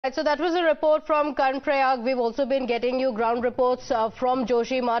So that was a report from Karnaprayag. We've also been getting you ground reports from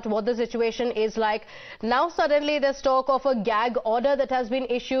Joshimath, what the situation is like. Now suddenly there's talk of a gag order that has been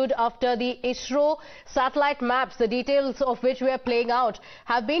issued after the ISRO satellite maps, the details of which we are playing out,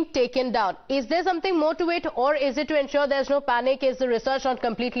 have been taken down. Is there something more to it, or is it to ensure there's no panic? Is the research not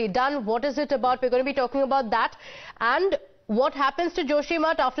completely done? What is it about? We're going to be talking about that. And what happens to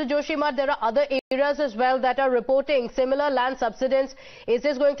Joshimath? After Joshimath, there are other areas as well that are reporting similar land subsidence. Is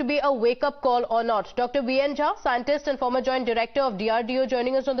this going to be a wake-up call or not? Dr. V N Jha, scientist and former Joint Director of DRDO,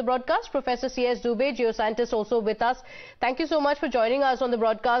 joining us on the broadcast. Professor CS Dubey, geoscientist, also with us. Thank you so much for joining us on the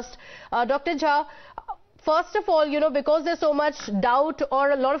broadcast. Dr. Jha, first of all, because there's so much doubt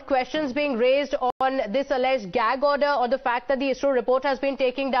or a lot of questions being raised on this alleged gag order or the fact that the ISRO report has been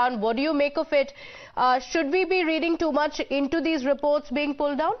taken down, what do you make of it? Should we be reading too much into these reports being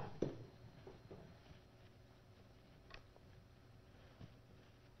pulled down?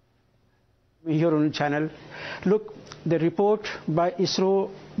 Here on the channel, look, the report by ISRO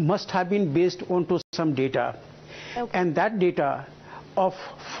must have been based onto some data, okay. And that data of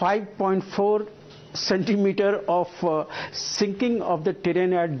 5.4 centimeter of sinking of the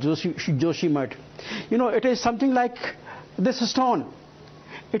terrain at Joshimath. It is something like this stone.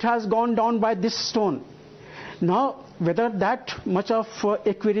 It has gone down by this stone. Now, whether that much of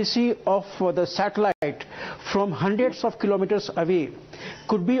accuracy of the satellite from hundreds of kilometers away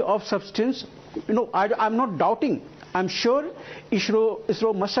could be of substance, I'm not doubting. I'm sure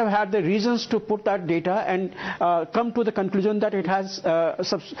ISRO must have had the reasons to put that data and come to the conclusion that it has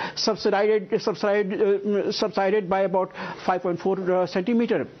subsided by about 5.4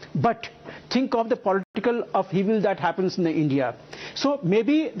 centimeter. But think of the political upheaval that happens in India. So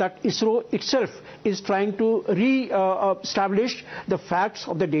maybe that ISRO itself is trying to re-establish the facts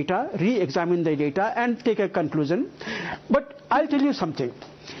of the data, re-examine the data and take a conclusion. But I'll tell you something.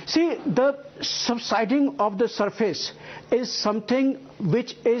 See, the subsiding of the surface is something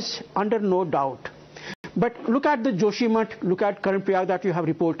which is under no doubt. But look at the Joshimath, look at Karnaprayag that you have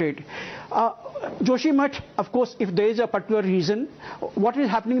reported. Joshimath, of course, if there is a particular reason, what is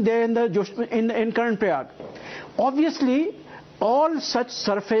happening there in Karnaprayag? Obviously, all such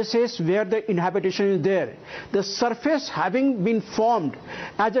surfaces where the inhabitation is there, the surface having been formed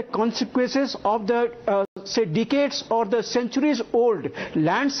as a consequences of the say decades or the centuries old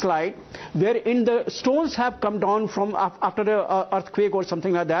landslide, wherein the stones have come down from after an earthquake or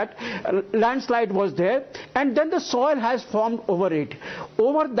something like that, landslide was there, and then the soil has formed over it.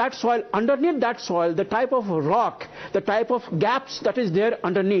 Over that soil, underneath that soil, the type of rock, the type of gaps that is there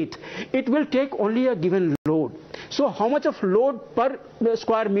underneath, it will take only a given load. So how much of load per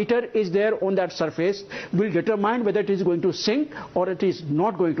square meter is there on that surface will determine whether it is going to sink or it is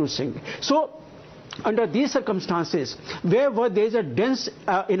not going to sink. So under these circumstances, wherever there is a dense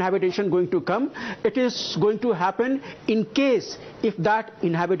inhabitation going to come, it is going to happen in case if that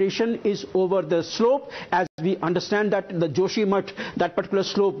inhabitation is over the slope, as we understand that the Joshimath, that particular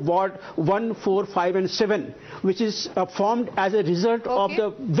slope, Ward 1, 4, 5 and 7, which is formed as a result of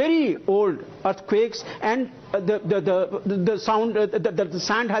the very old earthquakes, and the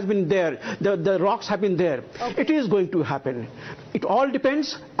sand has been there, the rocks have been there. Okay. It is going to happen. It all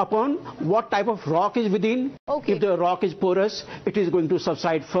depends upon what type of rock is within. Okay. If the rock is porous, it is going to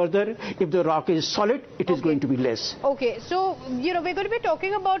subside further. If the rock is solid, it is going to be less. Okay, so we're going to be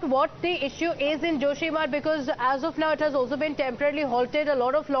talking about what the issue is in Joshimath, because as of now it has also been temporarily halted. A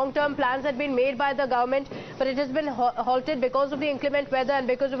lot of long-term plans had been made by the government, but it has been halted because of the inclement weather and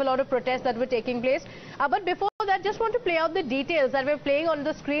because of a lot of protests that were taking place. But before that, just want to play out the details that we're playing on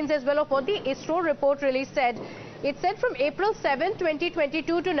the screens as well of what the ISRO report really said. It said from April 7,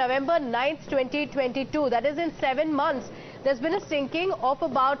 2022 to November 9, 2022, that is in 7 months, there's been a sinking of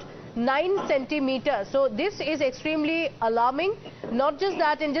about 9 centimeters. So this is extremely alarming. Not just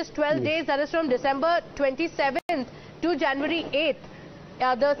that, in just 12 days, that is from December 27th to January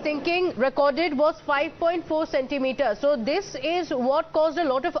 8th, the sinking recorded was 5.4 centimeters. So this is what caused a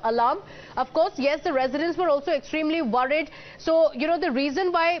lot of alarm. Of course, yes, the residents were also extremely worried. So, the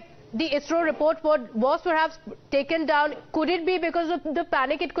reason why the ISRO report was perhaps taken down, could it be because of the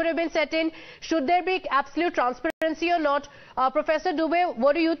panic it could have been set in? Should there be absolute transparency or not? Professor Dubey,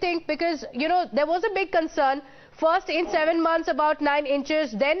 what do you think? Because, there was a big concern. First, in 7 months, about 9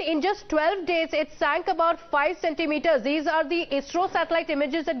 inches. Then, in just 12 days, it sank about 5 centimeters. These are the ISRO satellite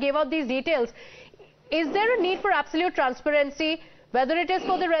images that gave out these details. Is there a need for absolute transparency, whether it is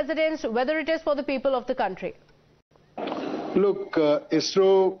for the residents, whether it is for the people of the country? Look,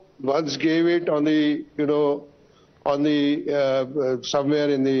 ISRO once gave it on the, somewhere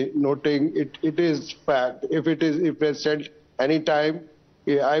in the noting. It is fact. If it's said any time,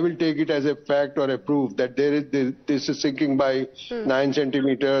 I will take it as a fact or a proof that this is sinking by 9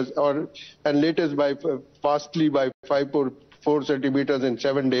 centimeters and latest by fastly by 4 centimeters in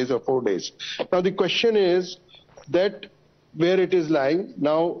 7 days or 4 days. Now the question is that where it is lying.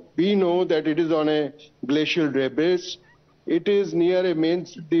 Now we know that it is on a glacial base. It is near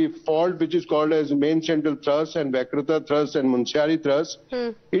the fault which is called as main central thrust and Vakrata thrust and Munsiari thrust.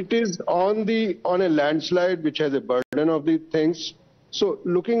 It is on a landslide which has a burden of the things. So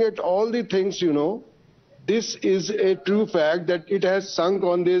looking at all the things, this is a true fact that it has sunk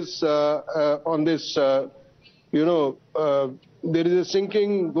on this, there is a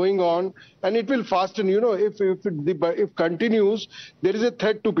sinking going on, and it will fasten. If it continues, there is a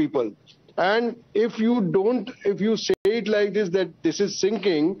threat to people. And if you say it like this, that this is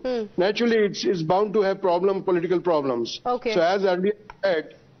sinking, naturally it's bound to have political problems. Okay. So as earlier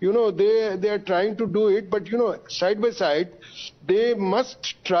said, they are trying to do it, but side by side, they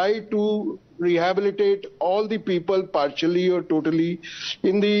must try to rehabilitate all the people partially or totally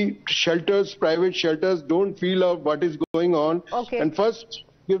in the shelters, private shelters. Don't feel out what is going on, and first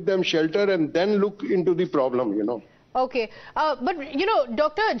give them shelter and then look into the problem. Okay, but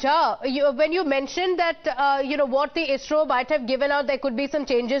Dr. Jha, when you mentioned that what the ISRO might have given out, there could be some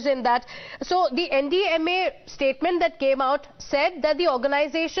changes in that. So the NDMA statement that came out said that the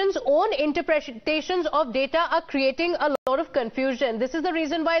organization's own interpretations of data are creating a lot of confusion. This is the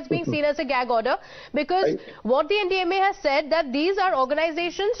reason why it's being seen as a gag order, because what the NDMA has said that these are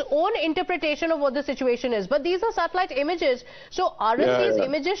organizations' own interpretation of what the situation is, but these are satellite images. So aren't these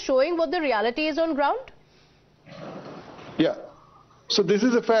images showing what the reality is on ground? Yeah. So this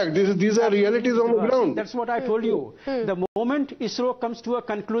is a fact. These are realities on the ground. That's what I told you. The moment ISRO comes to a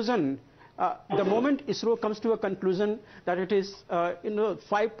conclusion, that it is,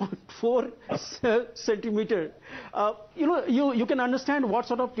 5.4 centimeter, you can understand what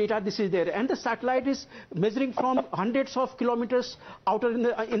sort of data this is there. And the satellite is measuring from hundreds of kilometers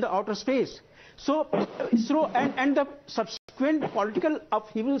in the outer space. So ISRO and the subsequent political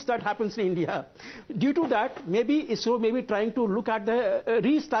upheavals that happens in India, due to that, maybe ISRO may be trying to look at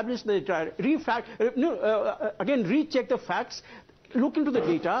re-establish the data, again recheck the facts, look into the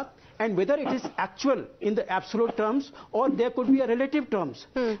data, and whether it is actual in the absolute terms or there could be a relative terms.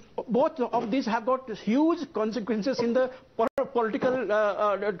 Both of these have got huge consequences in the political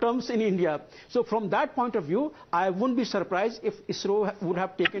terms in India. So from that point of view, I wouldn't be surprised if ISRO would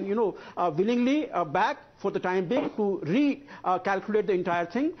have taken, willingly back for the time being to recalculate the entire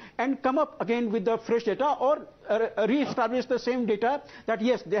thing and come up again with the fresh data, or re-establish the same data that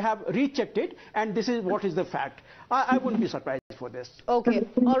yes, they have rechecked it and this is what is the fact. I wouldn't be surprised for this. Okay,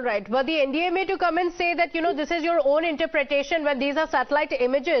 all right. But the NDMA to come and say that, this is your own interpretation when these are satellite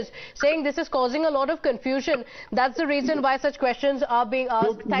images, saying this is causing a lot of confusion. That's the reason why such questions are being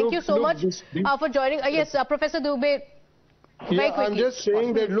asked. Thank you so much for joining. Yes, Professor Dubey. Yeah, I'm just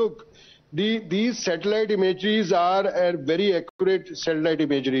saying that, look, these satellite imageries are very accurate satellite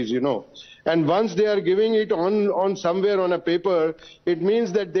imageries, and once they are giving it on somewhere on a paper, it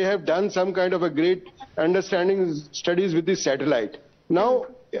means that they have done some kind of a great understanding studies with this satellite. Now,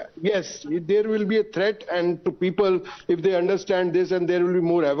 yes, there will be a threat and to people if they understand this, and there will be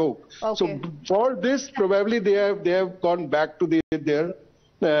more havoc. So for this, probably they have gone back to their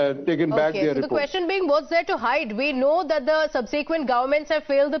taken back their report. The question being, what's there to hide? We know that the subsequent governments have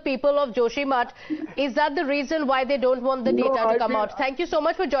failed the people of Joshimath. Is that the reason why they don't want the data to come out? Thank you so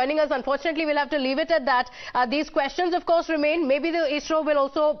much for joining us. Unfortunately, we'll have to leave it at that. These questions, of course, remain. Maybe the ISRO will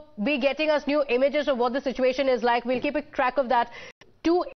also be getting us new images of what the situation is like. We'll keep a track of that.